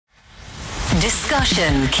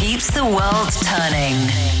Discussion keeps the world turning.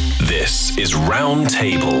 This is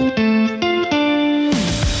Roundtable.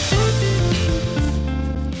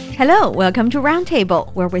 Hello, welcome to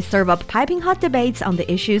Roundtable, where we serve up piping hot debates on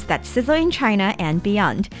the issues that sizzle in China and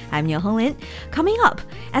beyond. I'm Niu Honglin. Coming up,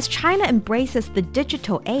 as China embraces the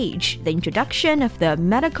digital age, the introduction of the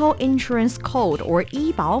Medical Insurance Code, or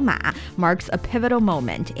医保码, marks a pivotal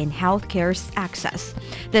moment in healthcare access.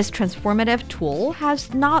 This transformative tool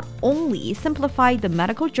has not only simplified the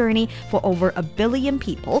medical journey for over 1 billion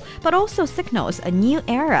people, but also signals a new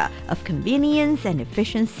era of convenience and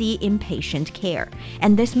efficiency in patient care.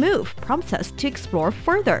 And this move prompts us to explore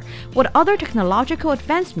further what other technological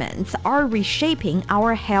advancements are reshaping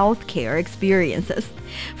our healthcare experiences.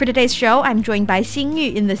 For today's show, I'm joined by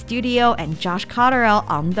Xingyu in the studio and Josh Cotterill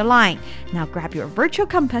on the line. Now grab your virtual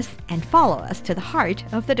compass and follow us to the heart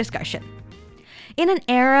of the discussion. In an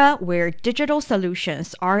era where digital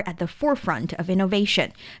solutions are at the forefront of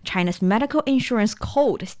innovation, China's medical insurance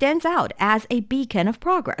code stands out as a beacon of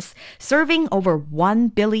progress, serving over 1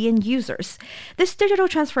 billion users. This digital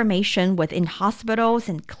transformation within hospitals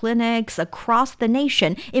and clinics across the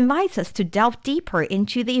nation invites us to delve deeper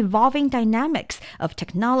into the evolving dynamics of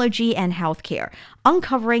technology and healthcare,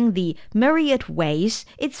 uncovering the myriad ways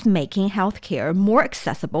it's making healthcare more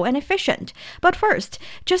accessible and efficient. But first,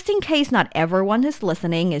 just in case not everyone who's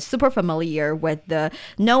listening is super familiar with the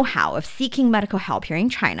know-how of seeking medical help here in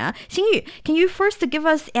China, Xingyu, can you first give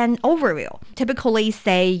us an overview? Typically,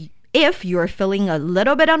 say, if you're feeling a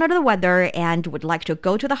little bit under the weather and would like to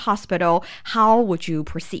go to the hospital, how would you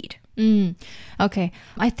proceed? Okay.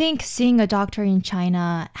 I think seeing a doctor in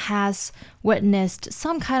China has witnessed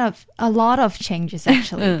a lot of changes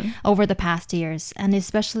actually over the past years. And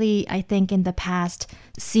especially, I think in the past,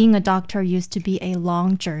 seeing a doctor used to be a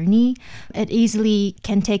long journey. It easily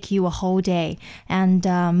can take you a whole day. And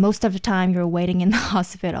most of the time you're waiting in the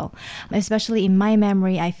hospital. Especially in my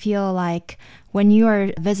memory, I feel like when you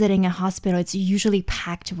are visiting a hospital, it's usually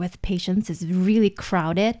packed with patients. It's really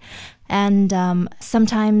crowded. And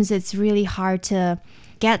sometimes it's really hard to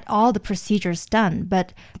get all the procedures done.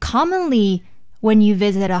 But commonly, when you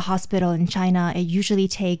visit a hospital in China, it usually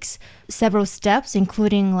takes several steps,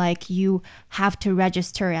 including like you have to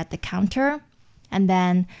register at the counter, and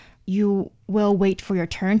then you will wait for your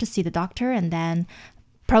turn to see the doctor, and then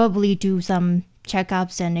probably do some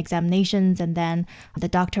checkups and examinations, and then the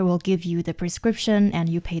doctor will give you the prescription and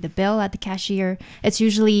you pay the bill at the cashier. It's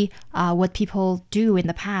usually what people do in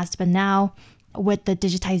the past, but now with the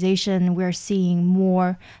digitization, we're seeing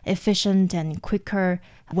more efficient and quicker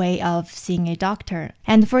way of seeing a doctor.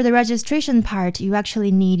 And for the registration part, you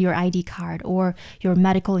actually need your ID card or your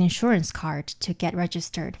medical insurance card to get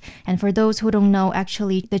registered. And for those who don't know,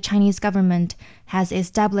 actually, the Chinese government has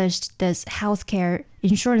established this healthcare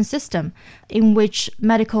insurance system in which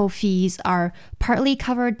medical fees are partly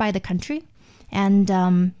covered by the country.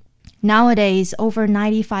 And nowadays, over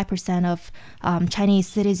 95% of Chinese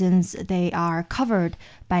citizens, they are covered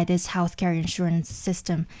by this healthcare insurance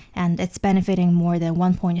system, and it's benefiting more than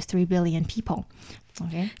 1.3 billion people.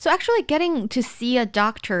 Okay. So actually getting to see a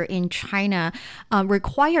doctor in China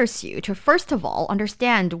requires you to, first of all,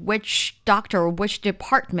 understand which doctor or which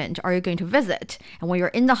department are you going to visit. And when you're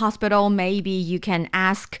in the hospital, maybe you can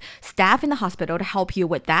ask staff in the hospital to help you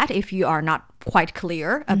with that if you are not quite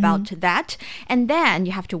clear about that. And then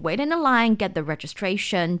you have to wait in a line, get the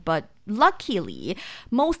registration. But luckily,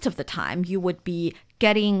 most of the time, you would be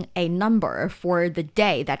getting a number for the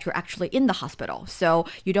day that you're actually in the hospital. So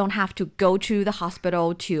you don't have to go to the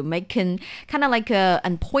hospital to make kind of like an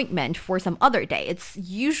appointment for some other day. It's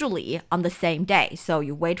usually on the same day. So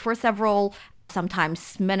you wait for several,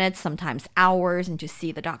 sometimes minutes, sometimes hours, and to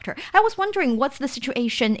see the doctor. I was wondering, what's the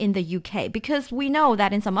situation in the UK? Because we know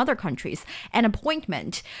that in some other countries, an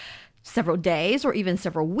appointment several days or even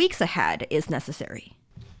several weeks ahead is necessary.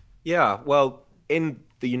 Yeah, well, in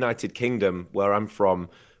the United Kingdom, where I'm from,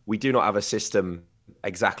 we do not have a system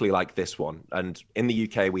exactly like this one. And in the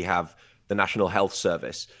UK, we have the National Health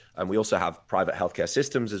Service. And we also have private healthcare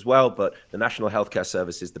systems as well, but the National Healthcare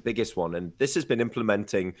Service is the biggest one. And this has been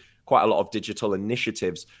implementing quite a lot of digital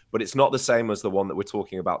initiatives, but it's not the same as the one that we're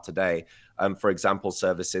talking about today. For example,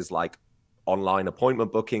 services like online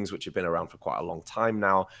appointment bookings, which have been around for quite a long time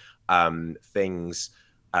now, things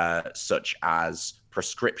such as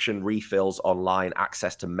prescription refills online,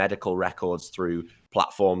 access to medical records through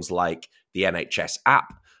platforms like the NHS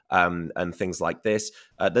app, and things like this.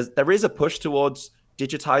 There is a push towards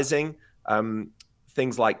digitizing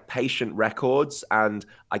things like patient records, and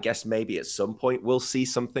I guess maybe at some point we'll see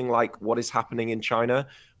something like what is happening in China.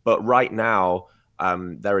 But right now,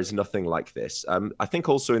 there is nothing like this. I think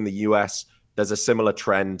also in the US, there's a similar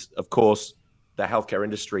trend. Of course, the healthcare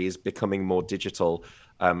industry is becoming more digital,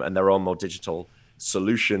 and there are more digital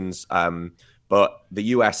solutions. But the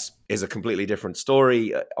US is a completely different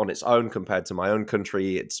story on its own compared to my own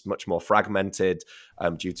country. It's much more fragmented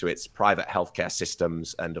due to its private healthcare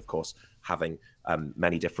systems and, of course, having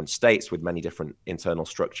many different states with many different internal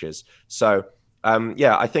structures. So,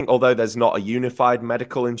 I think although there's not a unified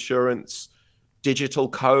medical insurance digital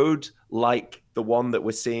code like the one that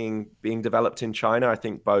we're seeing being developed in China, I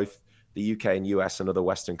think both the UK and US and other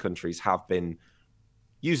Western countries have been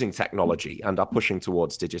using technology and are pushing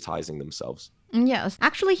towards digitizing themselves. Yes.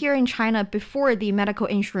 Actually, here in China, before the medical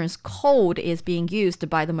insurance code is being used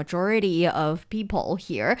by the majority of people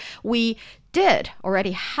here, we did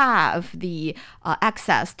already have the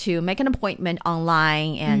access to make an appointment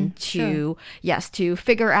online and to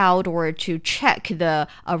figure out or to check the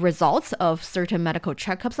results of certain medical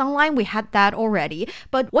checkups online. We had that already.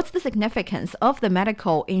 But what's the significance of the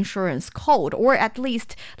medical insurance code? Or at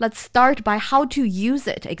least let's start by how to use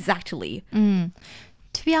it exactly.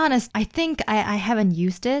 To be honest, I think I haven't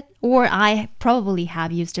used it, or I probably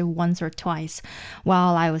have used it once or twice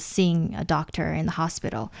while I was seeing a doctor in the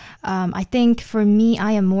hospital. I think for me,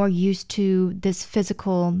 I am more used to this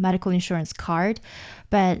physical medical insurance card.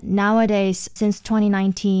 But nowadays, since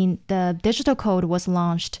 2019, the digital code was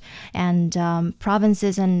launched, and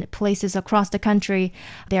provinces and places across the country,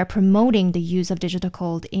 they are promoting the use of digital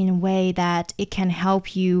code in a way that it can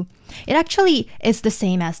help you. It actually is the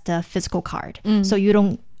same as the physical card. So you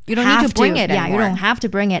don't need to bring it anymore. Yeah, you don't have to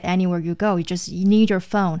bring it anywhere you go. You need your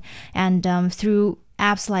phone. And through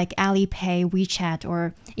apps like Alipay, WeChat,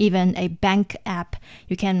 or even a bank app,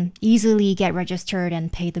 you can easily get registered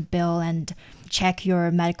and pay the bill and check your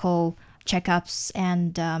medical checkups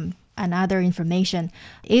and other information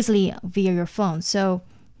easily via your phone. So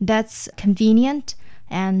that's convenient.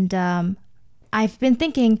 And I've been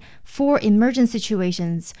thinking for emergency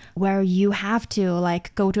situations where you have to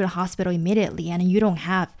go to the hospital immediately and you don't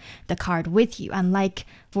have the card with you. Unlike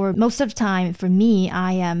for most of the time, for me,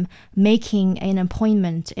 I am making an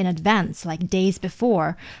appointment in advance, like days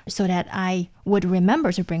before, so that I would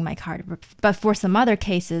remember to bring my card. But for some other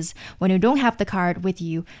cases, when you don't have the card with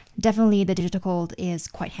you, definitely the digital code is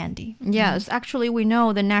quite handy. Yes, actually, we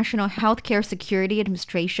know the National Healthcare Security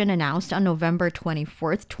Administration announced on November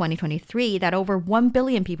 24th, 2023, that over 1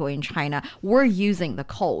 billion people in China were using the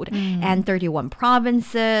code. And 31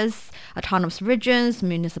 provinces, autonomous regions,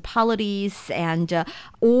 municipalities, and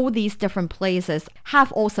all these different places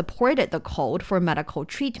have all supported the code for medical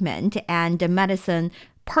treatment and medicine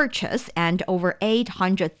purchase, and over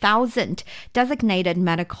 800,000 designated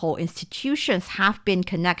medical institutions have been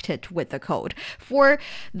connected with the code. For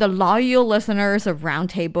the loyal listeners of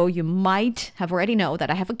Roundtable, you might have already know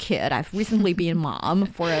that I have a kid. I've recently been mom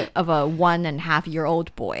of a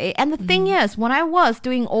 1.5-year-old boy. And the thing is, when I was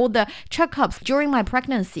doing all the checkups during my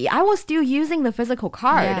pregnancy, I was still using the physical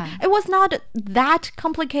card. Yeah. It was not that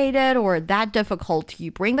complicated or that difficult.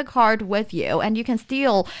 You bring the card with you and you can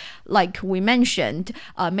still, like we mentioned,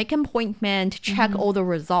 make an appointment, check all the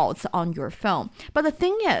results on your phone. But the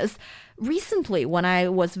thing is, recently, when I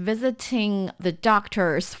was visiting the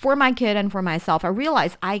doctors for my kid and for myself, I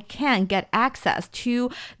realized I can get access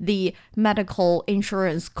to the medical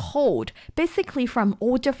insurance code basically from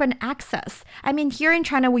all different access. I mean, here in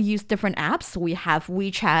China, we use different apps. We have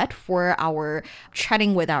WeChat for our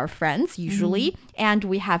chatting with our friends, usually. And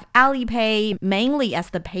we have Alipay mainly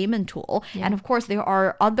as the payment tool. Yeah. And of course, there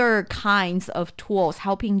are other kinds of tools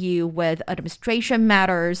helping you with administration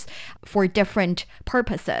matters for different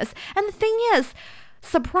purposes. And the thing is,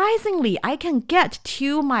 surprisingly, I can get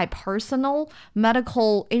to my personal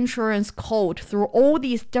medical insurance code through all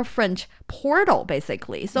these different portal,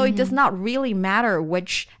 basically. So it does not really matter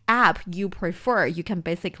which app you prefer. You can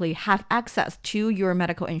basically have access to your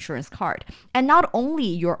medical insurance card. And not only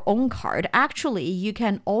your own card, actually, you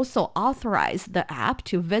can also authorize the app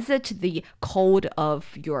to visit the code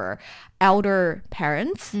of your elder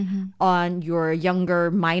parents on your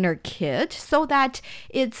younger minor kid so that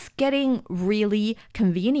it's getting really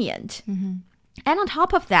convenient. And on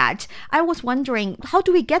top of that, I was wondering, how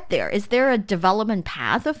do we get there? Is there a development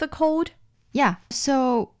path of the code? Yeah.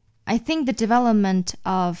 So I think the development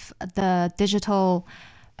of the digital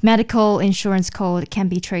medical insurance code can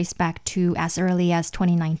be traced back to as early as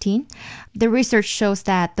 2019. The research shows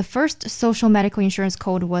that the first social medical insurance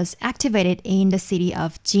code was activated in the city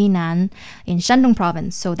of Jinan in Shandong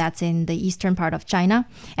province, so that's in the eastern part of China,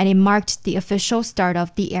 and it marked the official start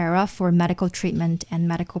of the era for medical treatment and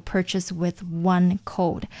medical purchase with one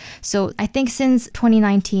code. So I think since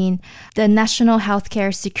 2019, the National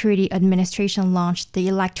Healthcare Security Administration launched the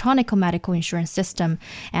electronic medical insurance system,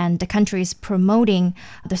 and the country is promoting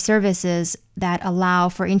the services that allow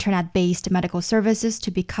for internet-based medical services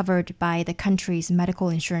to be covered by the country's medical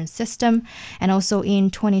insurance system. And also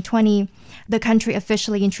in 2020, the country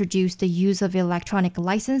officially introduced the use of electronic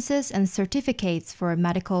licenses and certificates for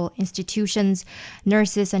medical institutions,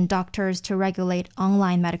 nurses, and doctors to regulate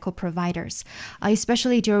online medical providers.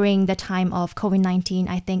 Especially during the time of COVID-19,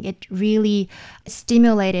 I think it really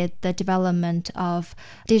stimulated the development of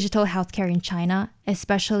digital healthcare in China.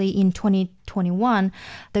 Especially in 2021,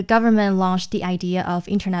 the government launched the idea of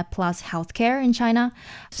Internet Plus healthcare in China.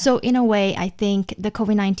 So in a way, I think the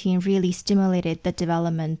COVID-19 really stimulated the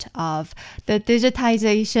development of the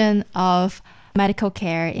digitization of medical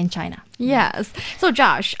care in China. Yes. So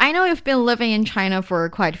Josh, I know you've been living in China for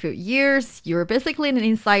quite a few years. You're basically an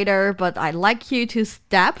insider, but I'd like you to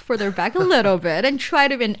step further back a little bit and try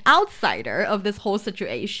to be an outsider of this whole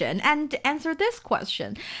situation and answer this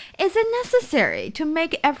question. Is it necessary to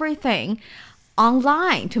make everything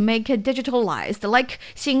online, to make it digitalized? Like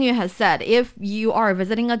Xingyu has said, if you are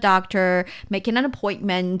visiting a doctor, making an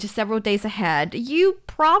appointment several days ahead, you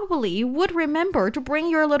probably would remember to bring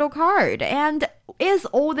your little card. And is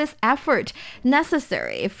all this effort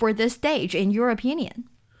necessary for this stage, in your opinion?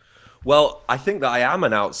 Well, I think that I am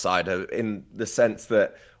an outsider in the sense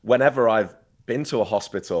that whenever I've been to a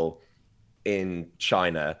hospital in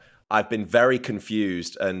China, I've been very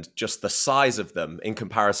confused, and just the size of them in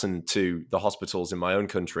comparison to the hospitals in my own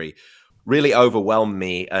country really overwhelmed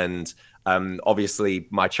me. And obviously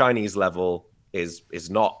my Chinese level is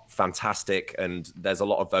not fantastic, and there's a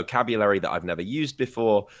lot of vocabulary that I've never used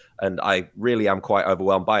before, and I really am quite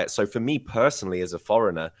overwhelmed by it. So for me personally, as a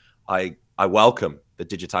foreigner, I welcome the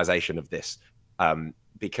digitization of this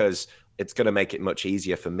because it's going to make it much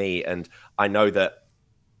easier for me. And I know that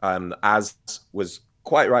as was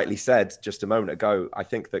quite rightly said just a moment ago, I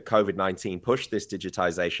think that COVID-19 pushed this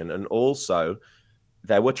digitization, and also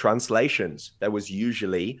there were translations. There was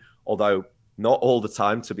usually, although not all the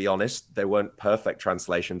time, to be honest, there weren't perfect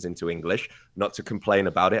translations into English. Not to complain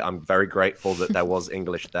about it. I'm very grateful that there was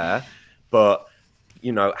English there. But,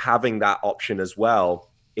 you know, having that option as well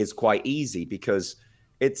is quite easy, because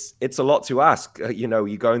it's a lot to ask. You know,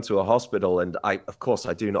 you go into a hospital, and of course,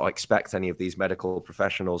 I do not expect any of these medical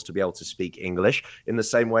professionals to be able to speak English in the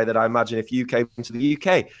same way that I imagine if you came to the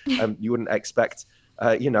UK, you wouldn't expect,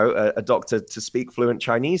 a doctor to speak fluent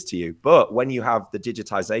Chinese to you. But when you have the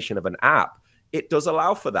digitization of an app, it does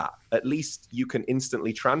allow for that. At least you can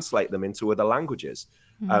instantly translate them into other languages.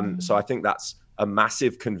 So I think that's a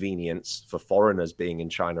massive convenience for foreigners being in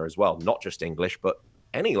China as well, not just English, but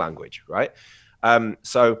any language, right?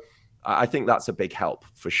 So I think that's a big help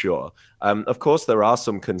for sure. Of course, there are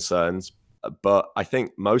some concerns, but I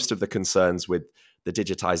think most of the concerns with the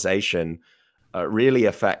digitization really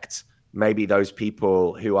affect maybe those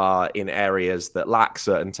people who are in areas that lack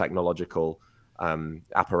certain technological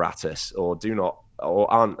apparatus, or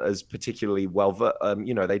aren't as particularly well,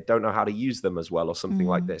 they don't know how to use them as well, or something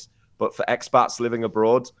like this. But for expats living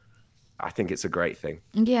abroad, I think it's a great thing.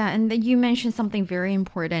 Yeah, and you mentioned something very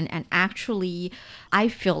important, and actually I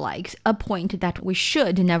feel like a point that we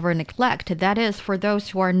should never neglect. That is, for those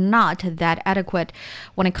who are not that adequate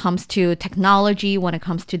when it comes to technology, when it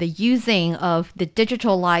comes to the using of the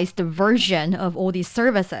digitalized version of all these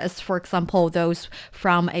services. For example, those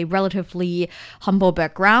from a relatively humble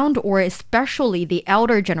background, or especially the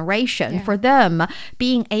elder generation, for them,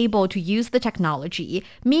 being able to use the technology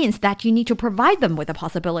means that you need to provide them with a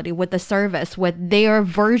possibility, with the service, with their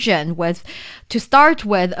version, to start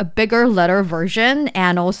with a bigger letter version,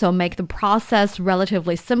 and also make the process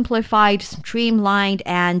relatively simplified, streamlined.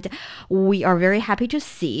 And we are very happy to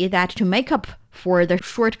see that to make up for the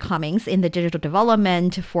shortcomings in the digital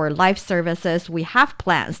development for life services, we have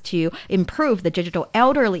plans to improve the digital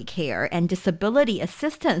elderly care and disability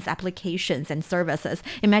assistance applications and services.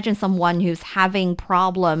 Imagine someone who's having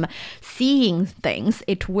problem seeing things.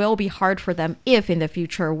 It will be hard for them if in the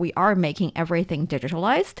future we are making everything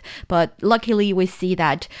digitalized. But luckily, we see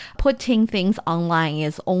that putting things online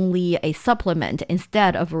is only a supplement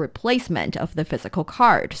instead of a replacement of the physical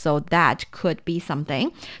card. So that could be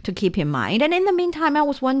something to keep in mind. And in the meantime, I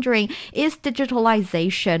was wondering, is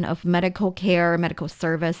digitalization of medical care, medical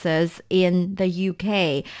services in the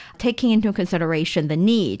UK taking into consideration the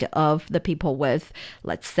need of the people with,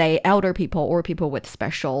 let's say, elder people or people with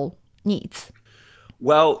special needs?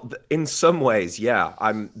 Well, in some ways, yeah.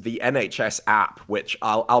 I'm the NHS app, which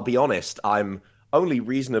I'll be honest, I'm only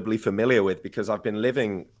reasonably familiar with because I've been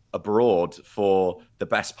living abroad for the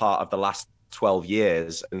best part of the last 12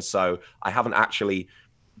 years. And so I haven't actually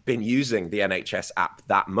been using the NHS app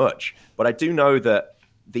that much. But I do know that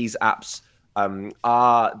these apps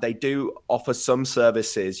they do offer some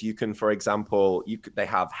services. You can, for example, they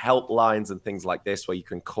have helplines and things like this where you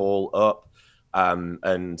can call up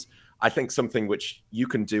and I think something which you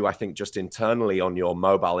can do, I think, just internally on your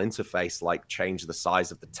mobile interface, like change the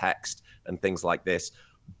size of the text and things like this.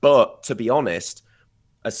 But to be honest,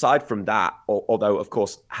 aside from that, although, of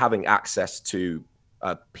course, having access to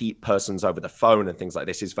persons over the phone and things like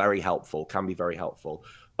this is very helpful, can be very helpful.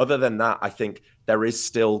 Other than that, I think there is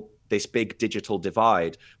still this big digital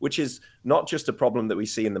divide, which is not just a problem that we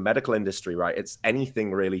see in the medical industry, right? It's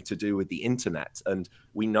anything really to do with the internet. And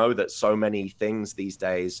we know that so many things these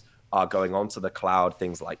days are going onto the cloud,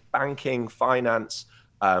 things like banking, finance,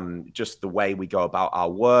 just the way we go about our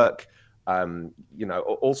work,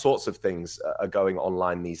 all sorts of things are going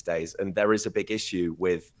online these days. And there is a big issue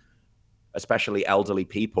with especially elderly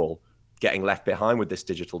people getting left behind with this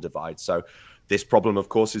digital divide. So this problem, of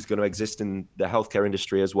course, is going to exist in the healthcare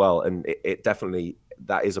industry as well. And it definitely,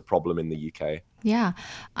 that is a problem in the UK. Yeah,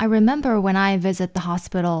 I remember when I visit the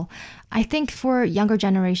hospital, I think for younger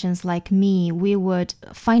generations like me, we would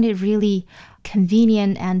find it really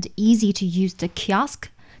convenient and easy to use the kiosk,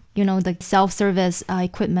 the self-service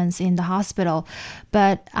equipments in the hospital.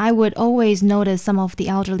 But I would always notice some of the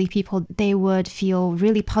elderly people, they would feel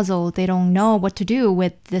really puzzled. They don't know what to do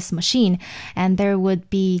with this machine. And there would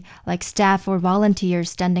be like staff or volunteers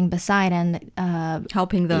standing beside and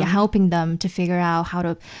helping them to figure out how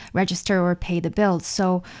to register or pay the bills.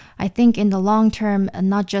 So I think in the long term,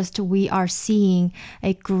 not just we are seeing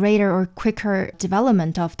a greater or quicker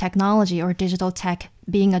development of technology or digital tech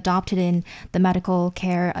being adopted in the medical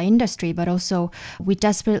care industry, but also we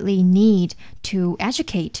desperately need to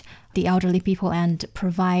educate the elderly people and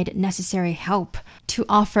provide necessary help to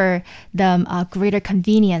offer them a greater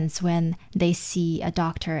convenience when they see a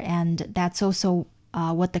doctor. And that's also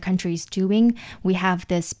what the country is doing. We have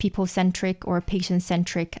this people-centric or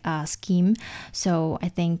patient-centric scheme. So I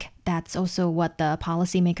think that's also what the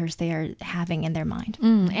policymakers they are having in their mind.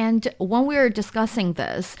 And when we're discussing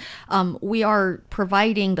this, we are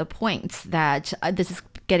providing the points that this is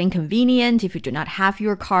getting convenient. If you do not have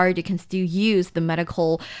your card, you can still use the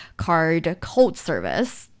medical card code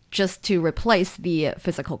service just to replace the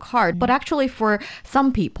physical card. But actually for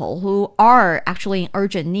some people who are actually in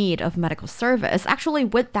urgent need of medical service, actually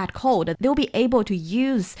with that code, they'll be able to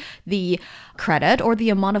use the credit or the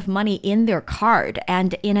amount of money in their card.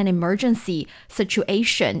 And in an emergency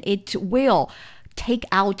situation, it will take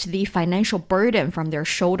out the financial burden from their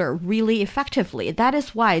shoulder really effectively. That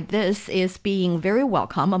is why this is being very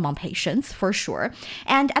welcome among patients, for sure.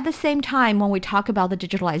 And at the same time, when we talk about the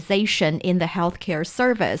digitalization in the healthcare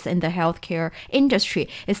service, in the healthcare industry,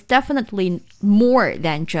 it's definitely more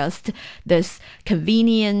than just this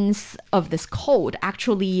convenience of this code.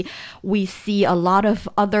 Actually, we see a lot of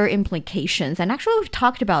other implications. And actually, we've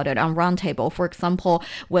talked about it on Roundtable. For example,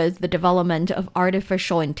 with the development of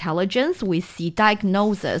artificial intelligence, we see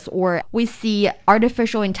diagnosis, or we see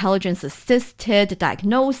artificial intelligence assisted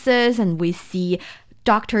diagnosis, and we see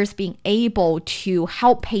doctors being able to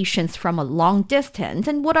help patients from a long distance.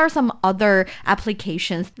 And what are some other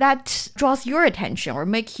applications that draws your attention or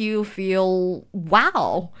make you feel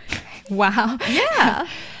wow? Wow. Yeah.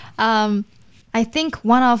 I think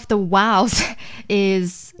one of the wows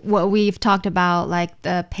is what we've talked about, like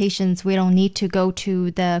the patients, we don't need to go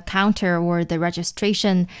to the counter or the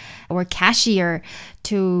registration or cashier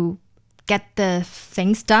to get the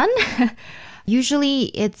things done. Usually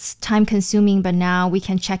it's time consuming, but now we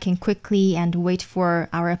can check in quickly and wait for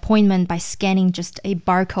our appointment by scanning just a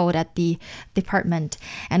barcode at the department.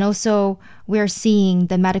 And also we're seeing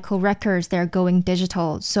the medical records, they're going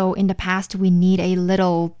digital. So in the past, we need a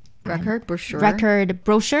little record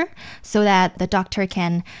brochure so that the doctor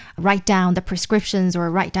can write down the prescriptions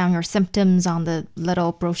or write down your symptoms on the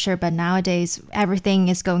little brochure. But nowadays everything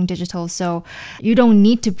is going digital, so you don't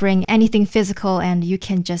need to bring anything physical and you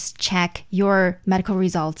can just check your medical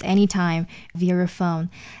results anytime via your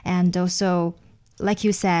phone. And also, like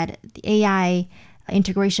you said, the AI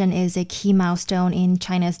Integration is a key milestone in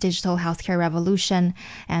China's digital healthcare revolution,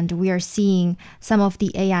 and we are seeing some of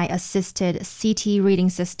the AI-assisted CT reading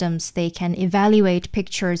systems. They can evaluate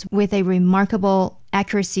pictures with a remarkable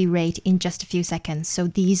accuracy rate in just a few seconds. So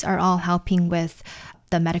these are all helping with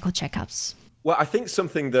the medical checkups. Well, I think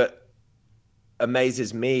something that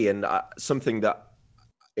amazes me and something that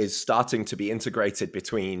is starting to be integrated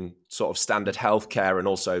between sort of standard healthcare and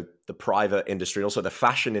also the private industry, and also the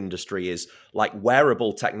fashion industry, is like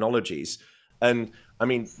wearable technologies. And I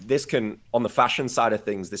mean, this can, on the fashion side of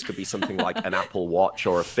things, this could be something like an Apple Watch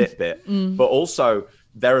or a Fitbit, but also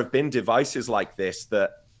there have been devices like this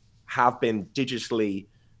that have been digitally,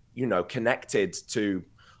 connected to,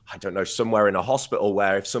 I don't know, somewhere in a hospital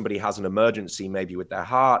where if somebody has an emergency, maybe with their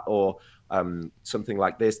heart or something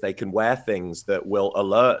like this, they can wear things that will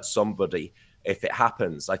alert somebody if it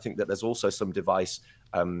happens. I think that there's also some device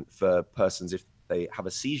for persons if they have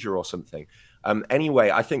a seizure or something.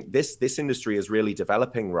 Anyway, I think this industry is really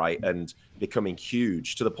developing, right, and becoming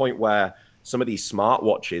huge to the point where some of these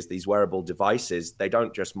smartwatches, these wearable devices, they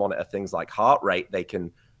don't just monitor things like heart rate. They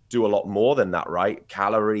can do a lot more than that, right?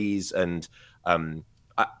 Calories and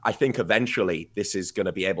I think eventually this is going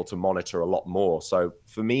to be able to monitor a lot more. So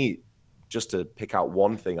for me, just to pick out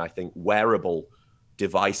one thing, I think wearable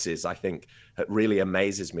devices, I think it really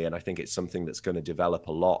amazes me. And I think it's something that's going to develop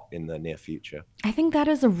a lot in the near future. I think that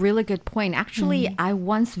is a really good point. Actually, I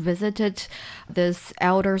once visited this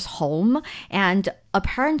elder's home, and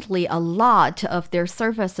apparently a lot of their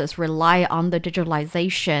services rely on the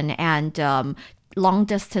digitalization and long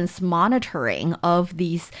distance monitoring of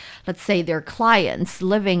these, let's say, their clients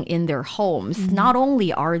living in their homes. Not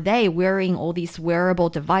only are they wearing all these wearable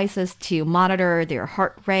devices to monitor their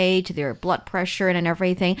heart rate, their blood pressure and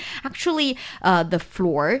everything, actually the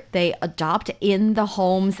floor they adopt in the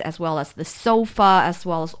homes, as well as the sofa, as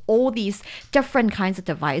well as all these different kinds of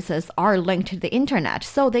devices are linked to the internet.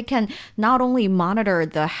 So they can not only monitor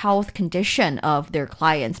the health condition of their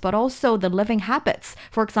clients, but also the living habits.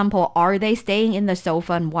 For example, are they staying in the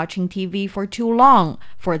sofa and watching TV for too long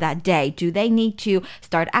for that day? Do they need to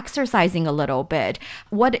start exercising a little bit?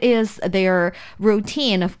 What is their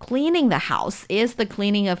routine of cleaning the house? Is the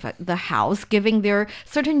cleaning of the house giving their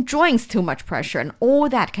certain joints too much pressure? And all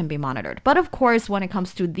that can be monitored. But of course, when it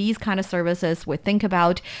comes to these kind of services, we think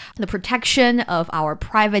about the protection of our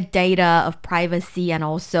private data, of privacy, and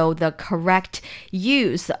also the correct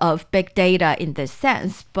use of big data in this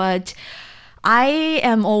sense. But I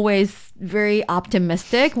am always very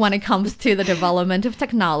optimistic when it comes to the development of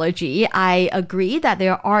technology. I agree that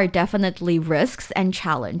there are definitely risks and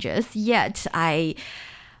challenges, yet I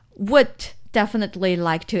would definitely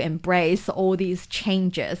like to embrace all these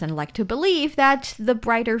changes and like to believe that the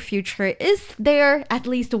brighter future is there, at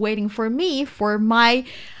least waiting for me for my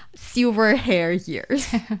silver hair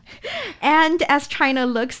years. And as China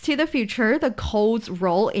looks to the future, the code's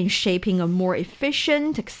role in shaping a more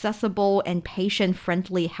efficient, accessible, and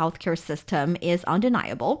patient-friendly healthcare system is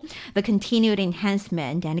undeniable. The continued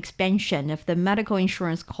enhancement and expansion of the medical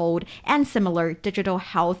insurance code and similar digital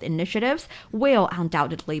health initiatives will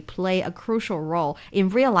undoubtedly play a crucial role in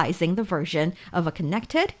realizing the vision of a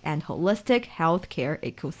connected and holistic healthcare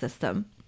ecosystem.